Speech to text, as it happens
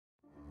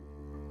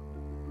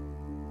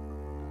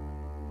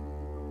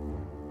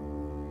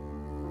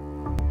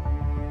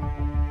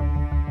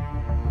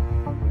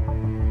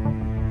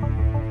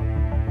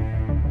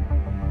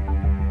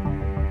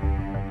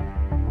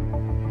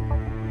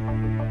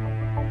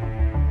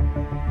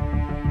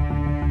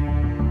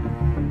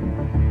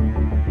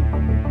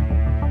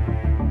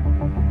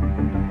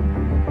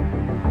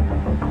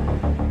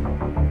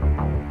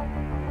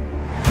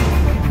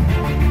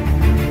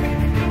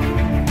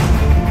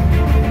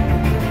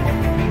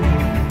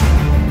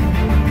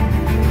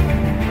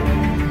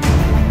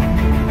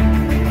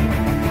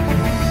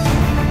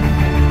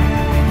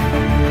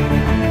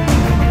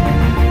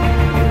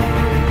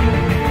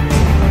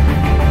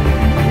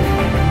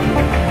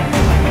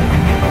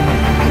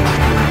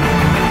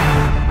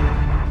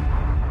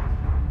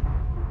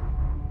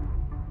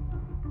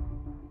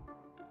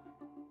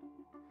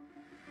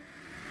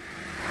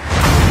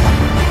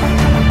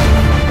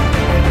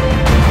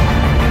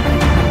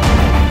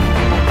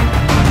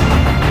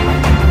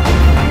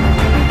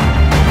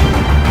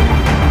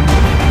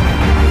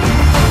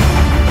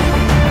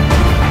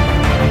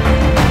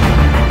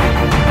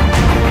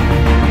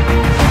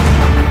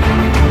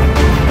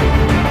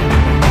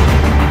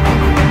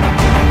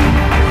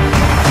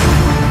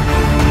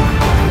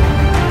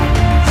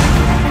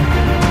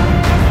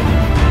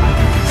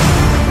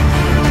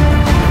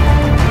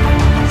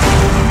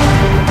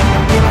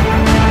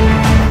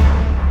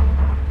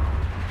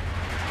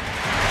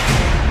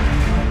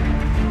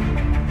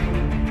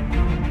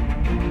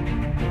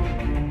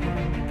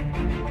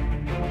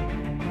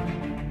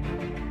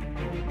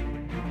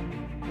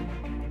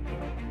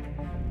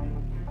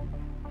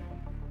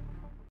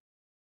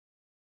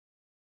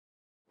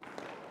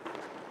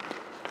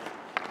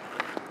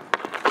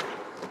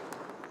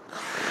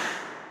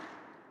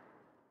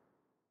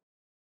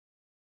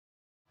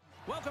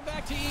Welcome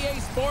back to EA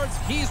Sports.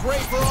 He's Ray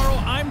Ferraro.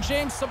 I'm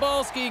James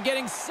Cybulski,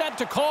 getting set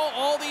to call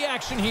all the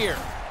action here.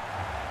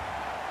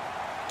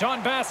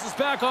 Donbass is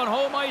back on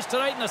home ice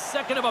tonight in the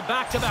second of a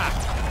back-to-back.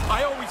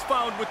 I always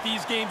found with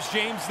these games,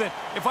 James, that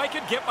if I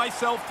could get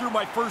myself through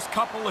my first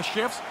couple of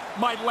shifts,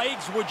 my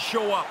legs would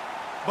show up.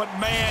 But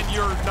man,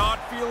 you're not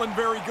feeling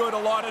very good a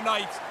lot of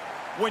nights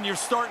when you're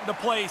starting to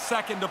play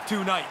second of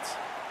two nights.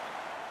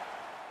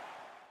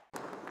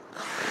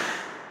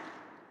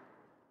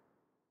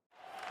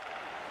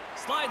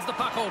 Slides the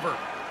puck over.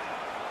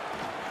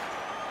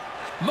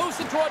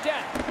 Moves it toward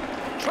net.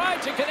 Tried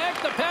to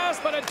connect the pass,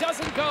 but it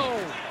doesn't go.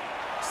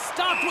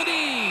 Stopped with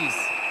ease.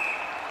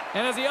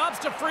 And as he opts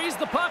to freeze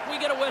the puck, we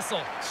get a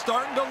whistle.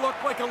 Starting to look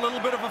like a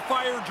little bit of a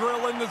fire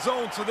drill in the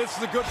zone, so this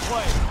is a good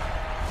play.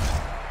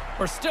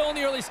 We're still in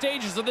the early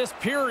stages of this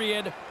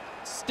period.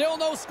 Still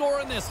no score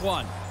in this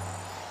one.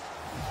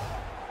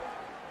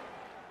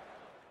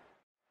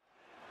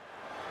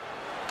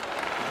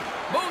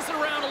 Moves it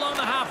around along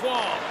the half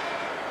wall.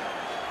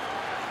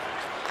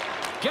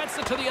 Gets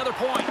it to the other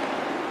point.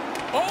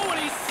 Oh, and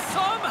he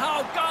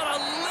somehow got a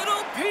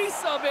little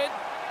piece of it,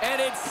 and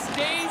it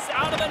stays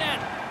out of the net.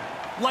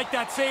 Like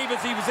that save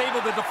as he was able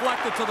to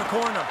deflect it to the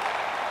corner.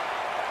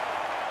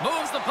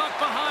 Moves the puck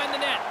behind the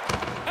net,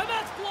 and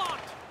that's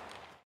blocked.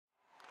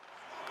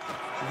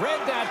 Read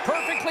that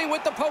perfectly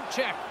with the poke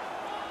check.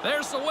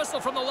 There's the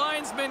whistle from the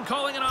linesman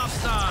calling an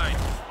offside.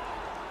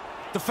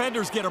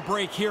 Defenders get a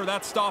break here.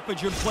 That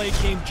stoppage in play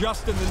came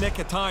just in the nick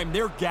of time.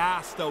 They're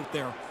gassed out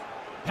there.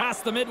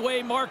 Past the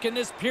midway mark in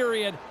this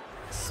period.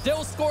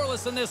 Still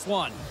scoreless in this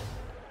one.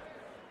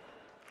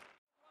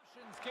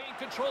 Russians gain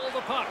control of the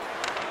puck.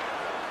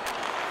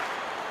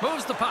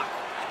 Moves the puck.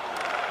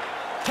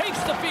 Takes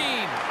the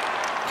feed.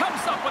 Comes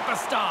up with the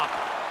stop.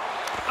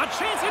 A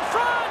chance in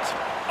front.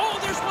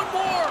 Oh, there's one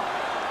more.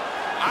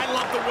 I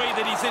love the way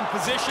that he's in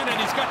position, and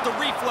he's got the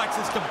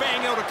reflexes to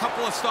bang out a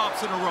couple of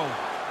stops in a row.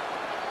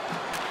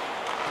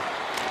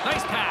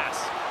 Nice pass.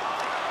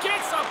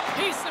 Gets a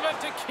piece of it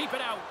to keep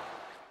it out.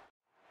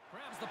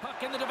 Grabs the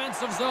puck in the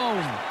defensive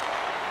zone.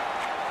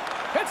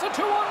 It's a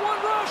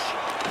 2-on-1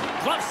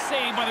 rush. Glove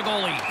save by the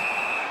goalie.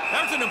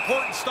 That's an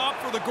important stop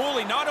for the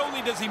goalie. Not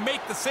only does he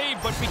make the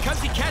save, but because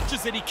he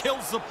catches it, he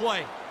kills the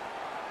play.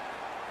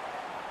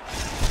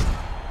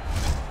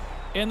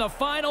 In the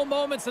final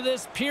moments of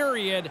this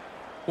period,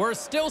 we're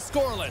still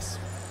scoreless.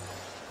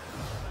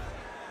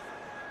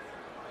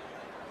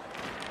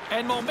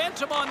 And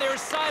momentum on their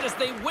side as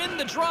they win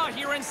the draw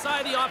here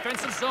inside the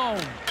offensive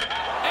zone.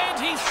 And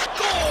he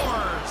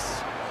scores!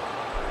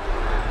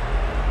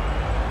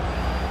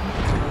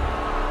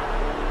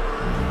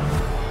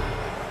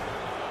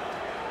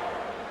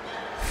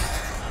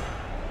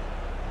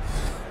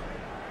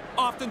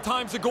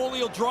 Oftentimes, the goalie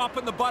will drop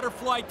in the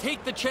butterfly,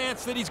 take the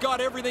chance that he's got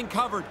everything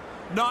covered.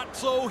 Not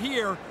so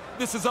here.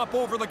 This is up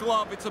over the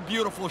glove. It's a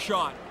beautiful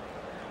shot.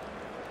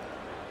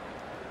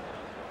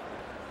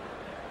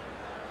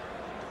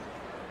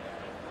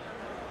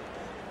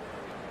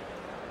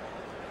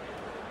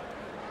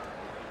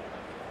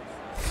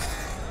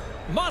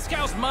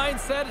 Moscow's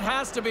mindset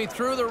has to be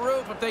through the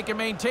roof if they can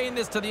maintain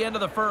this to the end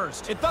of the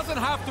first. It doesn't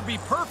have to be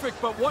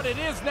perfect, but what it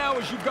is now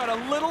is you've got a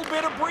little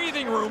bit of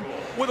breathing room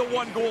with a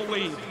one-goal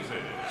lead.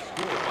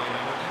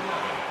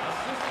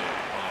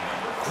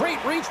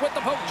 Great reach with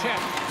the poke check.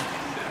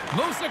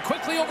 Moves it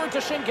quickly over to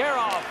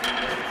Shingarov.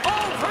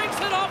 Oh, brings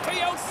it off the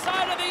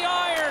outside of the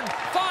iron.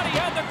 Thought he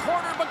had the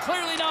corner, but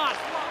clearly not.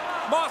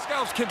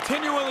 Moscow's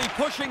continually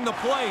pushing the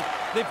play.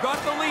 They've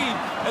got the lead,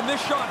 and this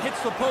shot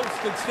hits the post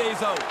and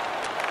stays out.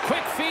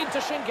 Quick feed to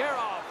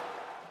Shingarov.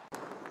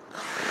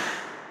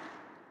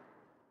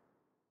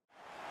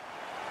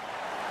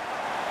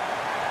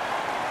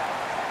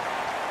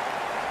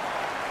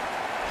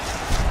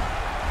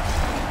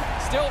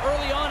 Still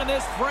early on in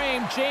this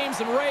frame, James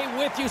and Ray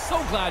with you.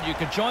 So glad you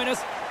could join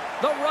us.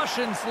 The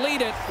Russians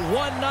lead it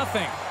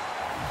 1-0.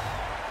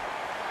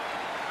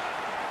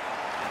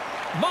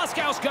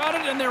 Moscow's got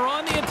it, and they're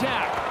on the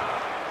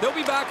attack. They'll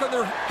be back on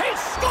their... He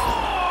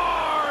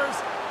scores!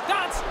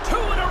 That's 2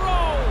 in a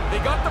row! They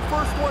got the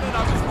first one, and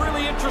I was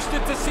really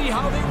interested to see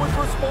how they would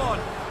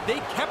respond. They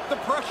kept the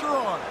pressure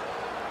on.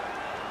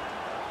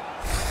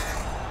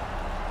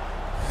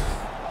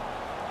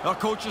 Now,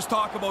 coaches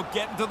talk about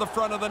getting to the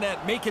front of the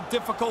net, make it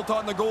difficult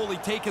on the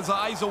goalie, take his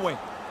eyes away.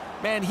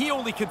 Man, he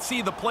only can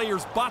see the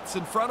players' butts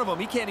in front of him.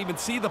 He can't even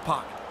see the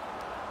puck.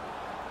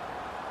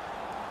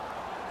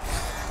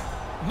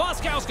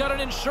 Moscow's got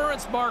an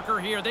insurance marker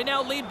here. They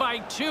now lead by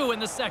 2 in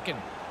the second.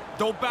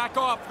 Don't back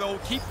off, though.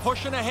 Keep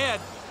pushing ahead.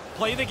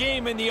 Play the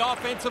game in the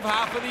offensive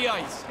half of the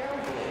ice.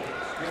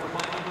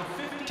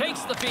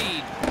 Takes the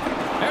feed.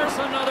 There's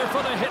another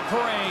for the hit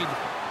parade.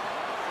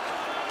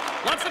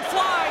 Lets it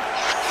fly.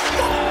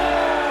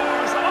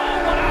 Scores!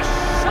 Oh, what a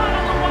shot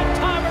on the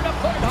one-timer to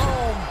put it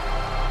home.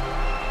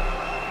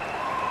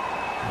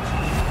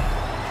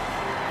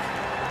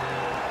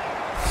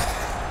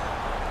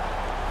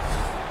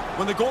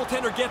 When the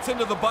goaltender gets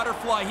into the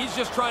butterfly, he's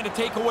just trying to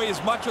take away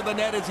as much of the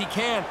net as he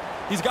can.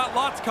 He's got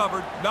lots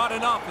covered, not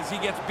enough as he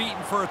gets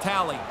beaten for a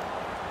tally.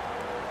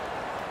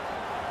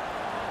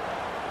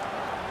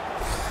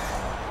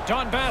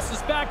 Donbass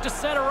is back to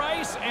center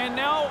ice, and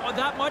now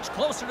that much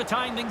closer to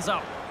tying things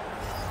up.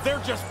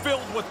 They're just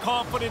filled with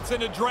confidence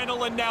and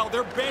adrenaline now.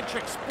 Their bench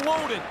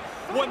exploded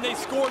when they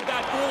scored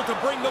that goal to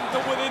bring them to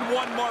within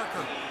one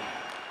marker.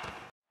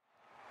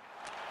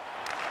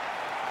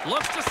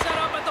 Looks to set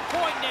up at the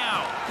point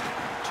now.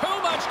 Too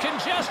much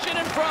congestion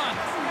in front.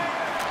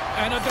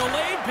 And a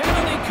delayed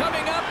penalty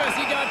coming up as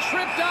he got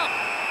tripped up.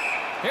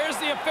 Here's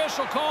the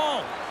official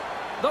call.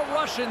 The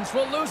Russians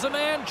will lose a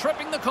man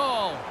tripping the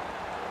call.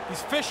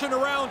 He's fishing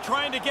around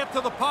trying to get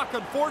to the puck.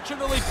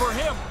 Unfortunately for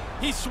him,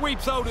 he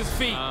sweeps out his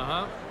feet.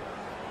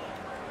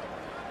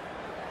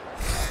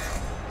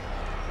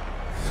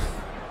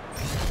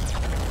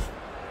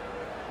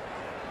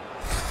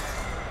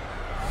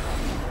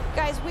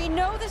 Guys, we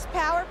know this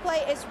power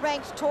play is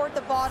ranked toward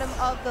the bottom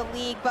of the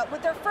league, but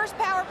with their first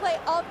power play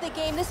of the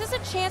game, this is a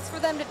chance for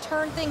them to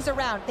turn things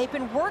around. They've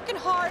been working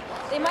hard.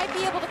 They might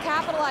be able to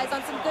capitalize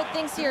on some good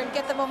things here and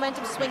get the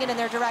momentum swinging in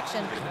their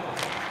direction.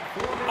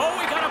 Oh,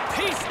 he got a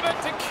piece of it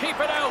to keep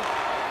it out.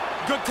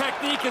 Good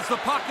technique as the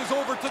puck is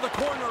over to the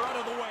corner, out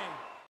of the way.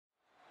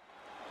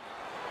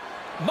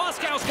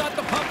 Moscow's got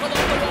the puck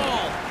along the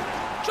wall.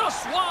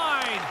 Just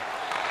wide.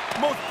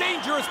 Most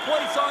dangerous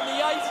place on the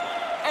ice,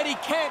 and he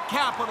can't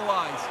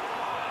capitalize.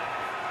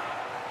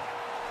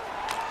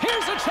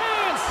 Here's a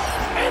chance.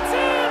 It's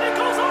in. It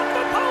goes off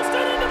the post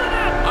and into the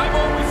net. I've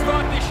always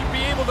thought they should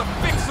be able to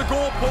fix the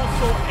goalpost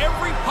so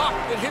every puck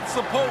that hits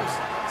the post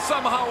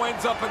somehow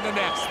ends up in the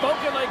net.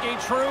 Spoken like a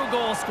true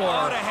goal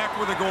scorer. Oh, to heck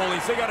with the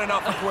goalies. They got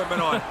enough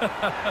equipment on.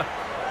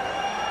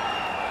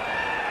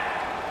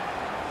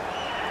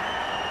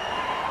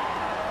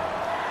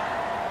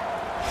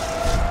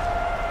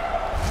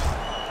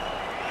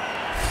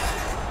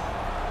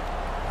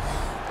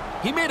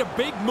 He made a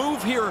big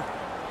move here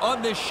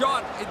on this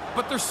shot,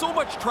 but there's so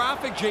much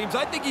traffic, James.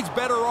 I think he's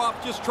better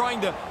off just trying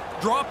to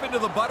drop into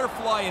the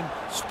butterfly and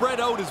spread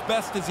out as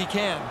best as he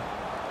can.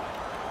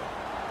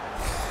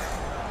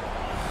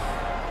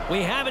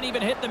 We haven't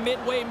even hit the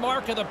midway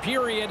mark of the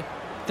period.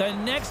 The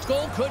next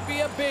goal could be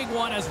a big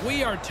one as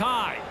we are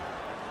tied.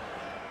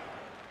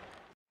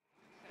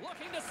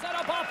 Looking to set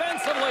up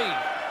offensively.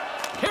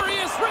 Here he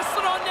is,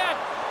 wristed on net.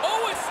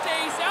 Oh, it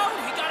stays out.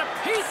 He got a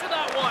piece of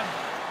that one.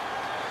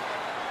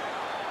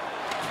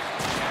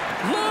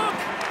 Look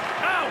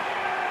out.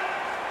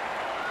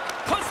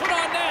 Puts it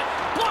on net.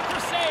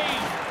 Blocker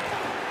save.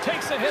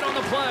 Takes a hit on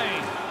the play.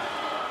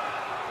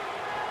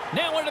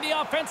 Now into the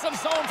offensive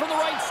zone from the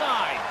right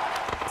side.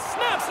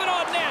 Snaps it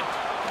on net.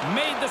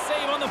 Made the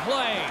save on the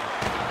play.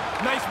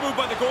 Nice move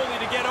by the goalie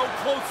to get out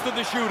close to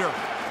the shooter.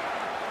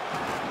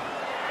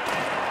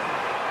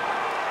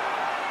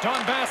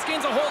 Donbass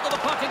gains a hold of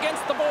the puck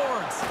against the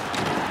boards.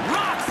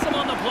 Rocks him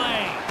on the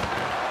play.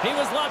 He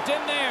was locked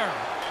in there.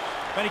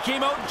 And he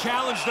came out and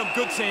challenged him.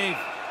 Good save.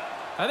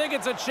 I think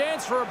it's a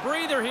chance for a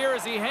breather here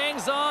as he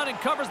hangs on and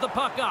covers the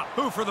puck up.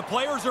 Who, for the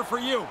players or for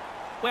you?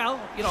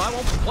 Well, you know, I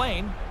won't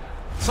complain.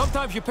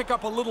 Sometimes you pick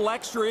up a little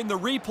extra in the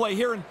replay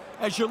here, and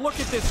as you look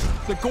at this,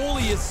 the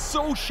goalie is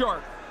so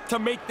sharp to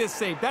make this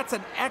save. That's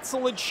an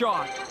excellent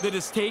shot that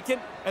is taken,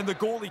 and the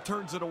goalie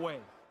turns it away.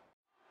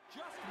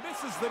 Just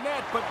misses the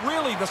net, but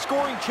really the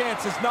scoring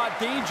chance is not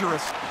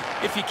dangerous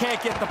if you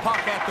can't get the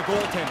puck at the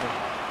goaltender.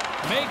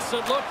 Makes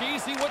it look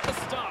easy with the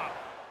stop.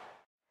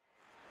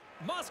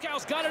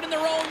 Moscow's got it in their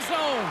own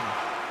zone.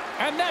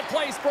 And that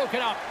play's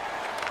broken up.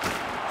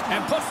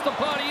 And puts the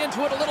body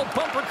into it, a little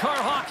bumper car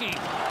hockey.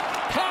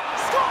 Puck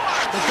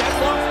scores! The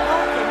deadlock's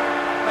broken.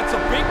 That's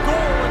a big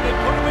goal, and they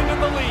put him into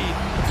the lead.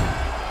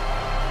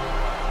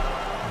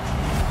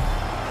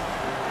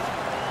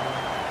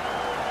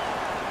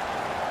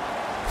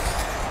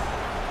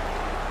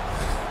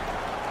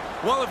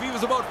 Well, if he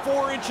was about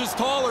 4 inches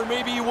taller,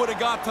 maybe he would have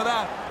got to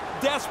that.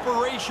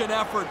 Desperation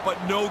effort, but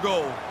no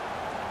goal.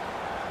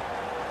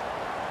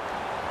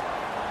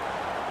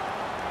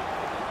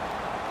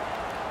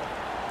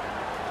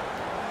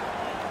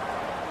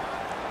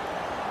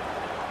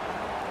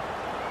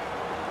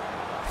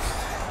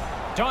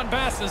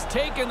 Donbass has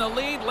taken the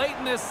lead late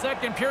in this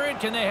second period.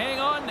 Can they hang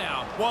on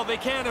now? Well, they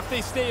can if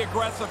they stay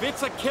aggressive.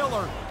 It's a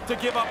killer to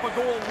give up a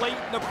goal late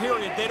in the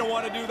period. They don't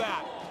want to do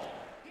that.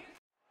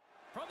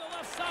 From the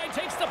left side,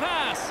 takes the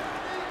pass.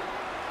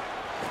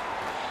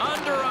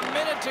 Under a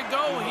minute to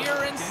go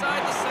here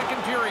inside the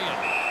second period.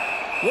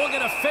 We'll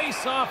get a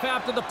face-off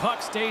after the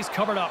puck stays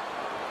covered up.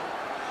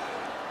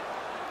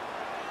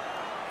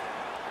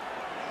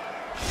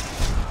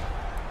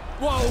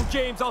 Whoa,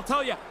 James, I'll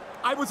tell you,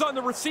 I was on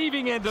the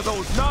receiving end of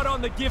those, not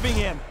on the giving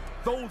end.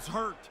 Those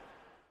hurt.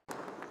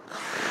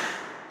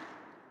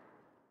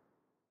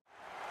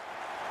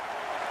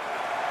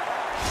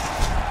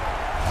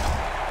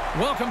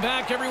 Welcome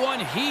back, everyone.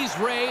 He's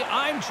Ray,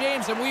 I'm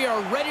James, and we are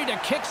ready to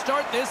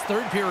kickstart this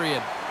third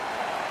period.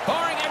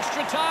 Barring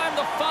extra time,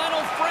 the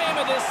final frame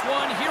of this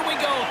one. Here we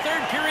go.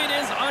 Third period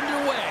is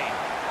underway.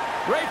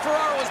 Ray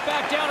Ferraro is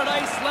back down at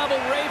ice level.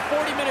 Ray,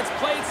 40 minutes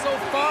played so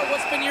far.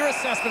 What's been your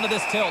assessment of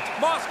this tilt?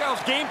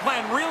 Moscow's game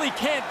plan really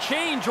can't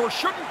change or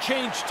shouldn't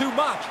change too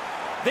much.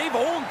 They've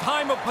owned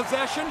time of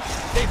possession.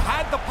 They've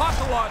had the puck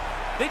a lot.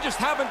 They just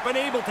haven't been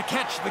able to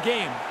catch the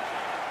game.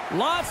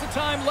 Lots of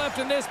time left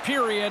in this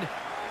period.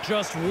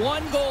 Just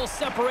one goal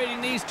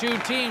separating these two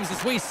teams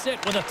as we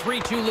sit with a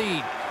 3-2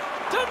 lead.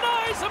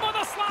 Denies him with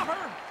a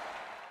slapper.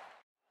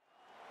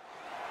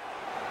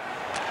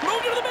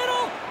 Move to the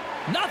middle.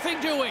 Nothing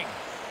doing.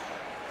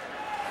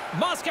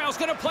 Moscow's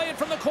going to play it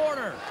from the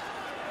corner.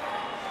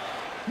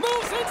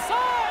 Moves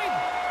inside.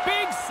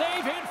 Big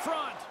save in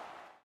front.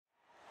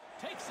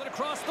 Takes it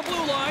across the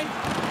blue line.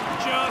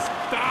 Just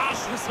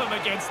bashes him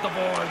against the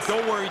boards.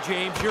 Don't worry,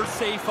 James. You're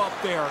safe up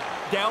there.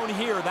 Down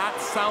here, that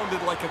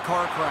sounded like a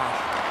car crash.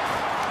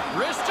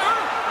 Wrister.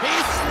 He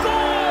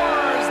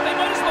scores. They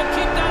might as well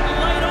keep that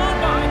light on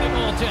behind the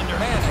goaltender.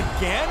 Man,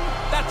 again?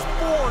 That's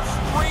 4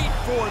 straight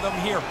for them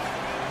here.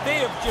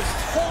 They have just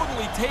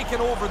totally taken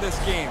over this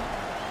game.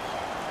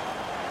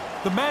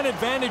 The man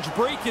advantage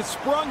break is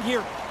sprung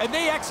here, and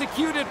they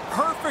execute it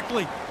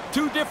perfectly.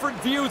 2 different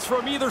views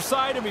from either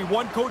side of me.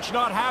 One coach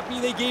not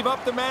happy they gave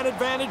up the man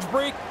advantage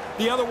break.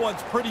 The other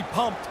one's pretty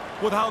pumped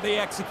with how they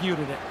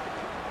executed it.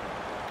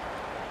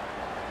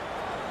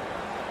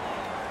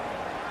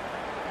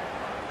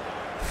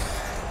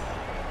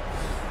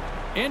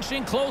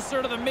 Inching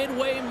closer to the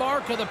midway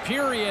mark of the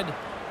period.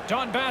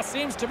 Donbass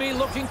seems to be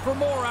looking for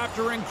more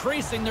after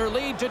increasing their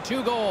lead to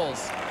 2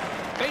 goals.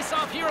 Face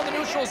off here in the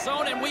neutral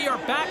zone, and we are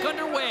back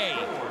underway.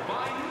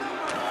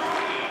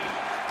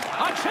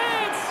 A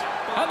chance!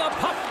 And the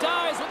puck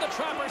dies with the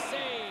trapper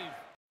save.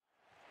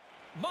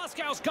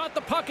 Moscow's got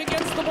the puck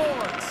against the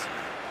boards.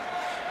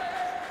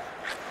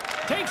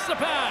 Takes the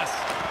pass.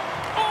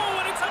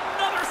 Oh, and it's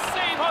another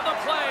save on the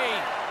play.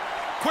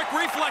 Quick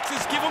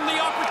reflexes give them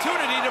the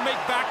opportunity to make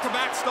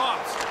back-to-back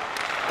stops.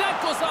 That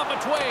goes off a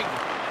twig.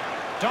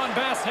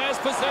 Donbass has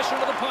possession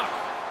of the puck.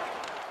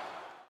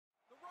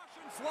 The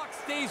Russians' luck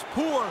stays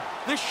poor.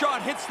 This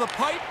shot hits the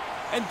pipe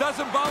and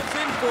doesn't bounce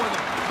in for them.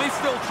 They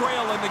still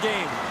trail in the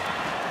game.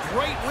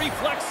 Great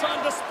reflex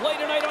on display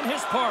tonight on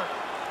his part.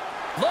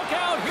 Look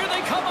out, here they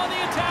come on the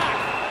attack.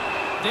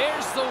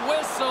 There's the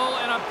whistle,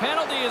 and a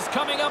penalty is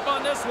coming up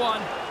on this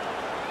one.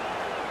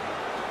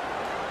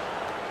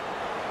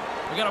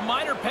 We got a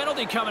minor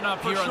penalty coming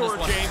up here on this one.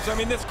 For sure, James. I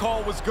mean, this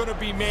call was going to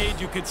be made.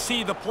 You could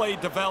see the play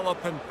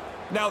develop, and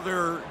now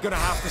they're going to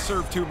have to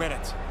serve 2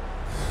 minutes.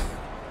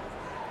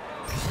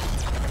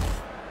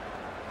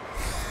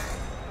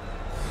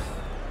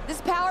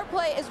 This power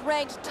play is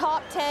ranked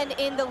top 10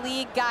 in the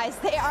league, guys.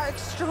 They are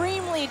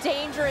extremely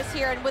dangerous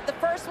here, and with the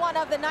first one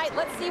of the night,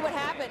 let's see what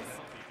happens.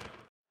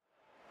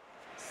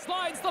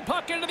 Slides the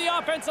puck into the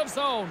offensive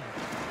zone.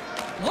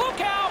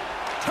 Look out!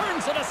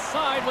 Turns it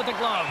aside with the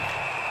glove.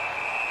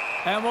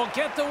 And we'll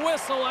get the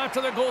whistle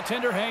after the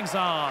goaltender hangs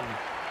on.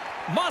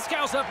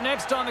 Moscow's up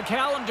next on the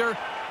calendar.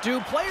 Do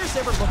players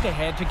ever look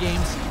ahead to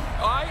games?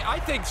 I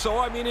think so.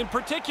 I mean, in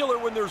particular,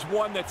 when there's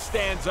one that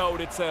stands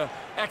out, it's a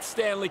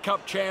ex-Stanley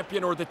Cup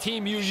champion or the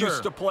team you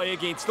used to play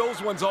against.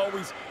 Those ones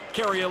always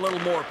carry a little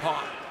more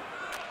pop.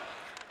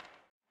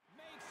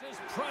 Makes his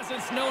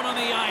presence known on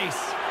the ice.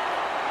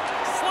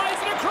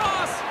 Slides it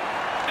across,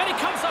 and he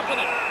comes up with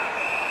it.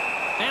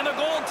 And the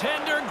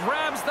goaltender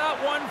grabs that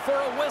one for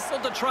a whistle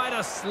to try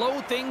to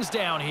slow things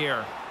down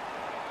here.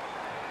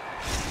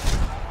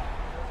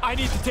 I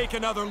need to take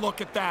another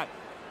look at that.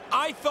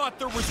 I thought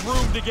there was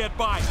room to get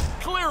by.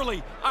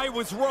 Clearly, I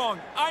was wrong.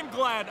 I'm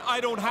glad I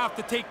don't have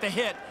to take the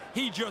hit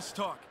he just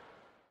took.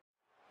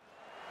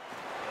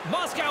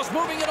 Moscow's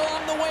moving it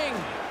along the wing.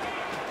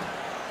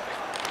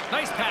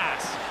 Nice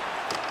pass.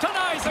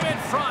 Denies him in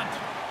front.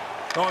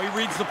 Oh, he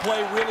reads the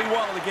play really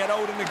well to get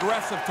out and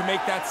aggressive to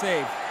make that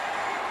save.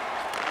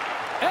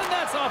 And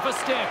that's off a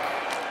stick.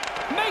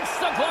 Makes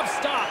the glove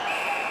stop.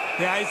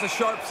 Yeah, he's a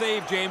sharp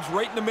save, James.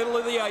 Right in the middle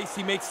of the ice,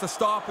 he makes the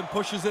stop and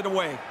pushes it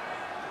away.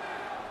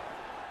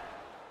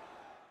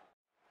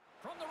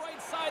 From the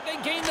right side, they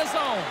gain the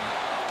zone.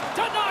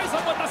 Denies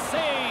him with the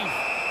save.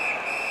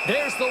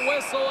 There's the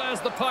whistle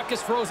as the puck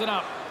is frozen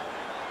up.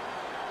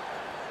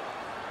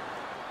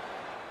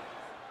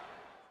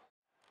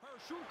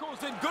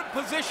 Parashunko's in good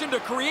position to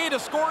create a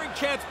scoring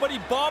chance, but he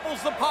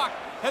bobbles the puck,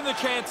 and the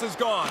chance is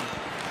gone.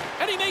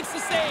 And he makes the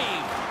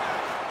save.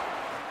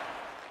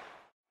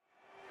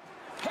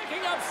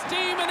 Picking up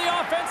steam in the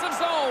offensive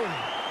zone.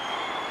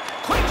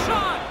 Quick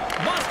shot.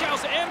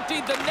 Moscow's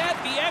emptied the net.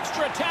 The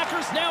extra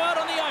attackers now out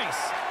on the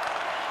ice.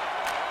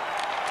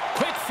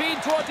 Quick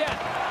feed to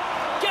Odette.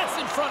 Gets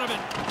in front of it.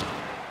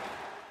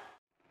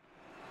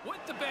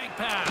 With the bank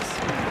pass.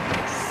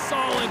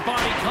 Solid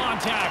body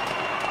contact.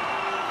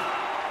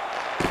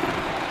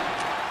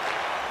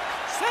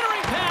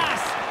 Centering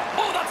pass.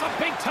 Oh, that's a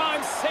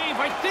big-time save.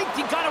 I think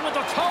he got it with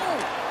the toe.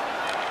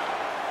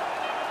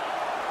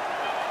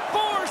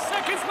 4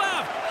 seconds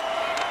left.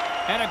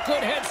 And a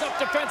good heads-up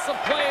defensive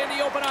play in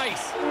the open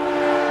ice.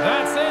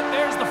 That's it.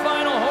 There's the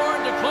final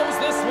horn to close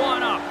this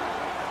one up.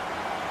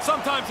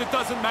 Sometimes it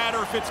doesn't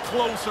matter if it's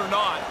close or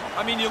not.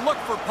 I mean, you look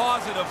for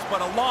positives,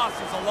 but a loss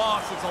is a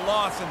loss is a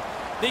loss, and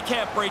they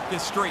can't break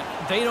this streak.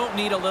 They don't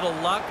need a little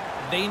luck.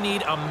 They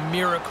need a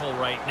miracle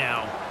right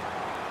now.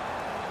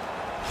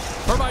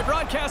 For my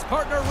broadcast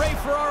partner, Ray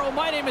Ferraro,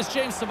 my name is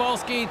James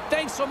Cybulski.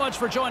 Thanks so much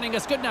for joining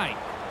us. Good night.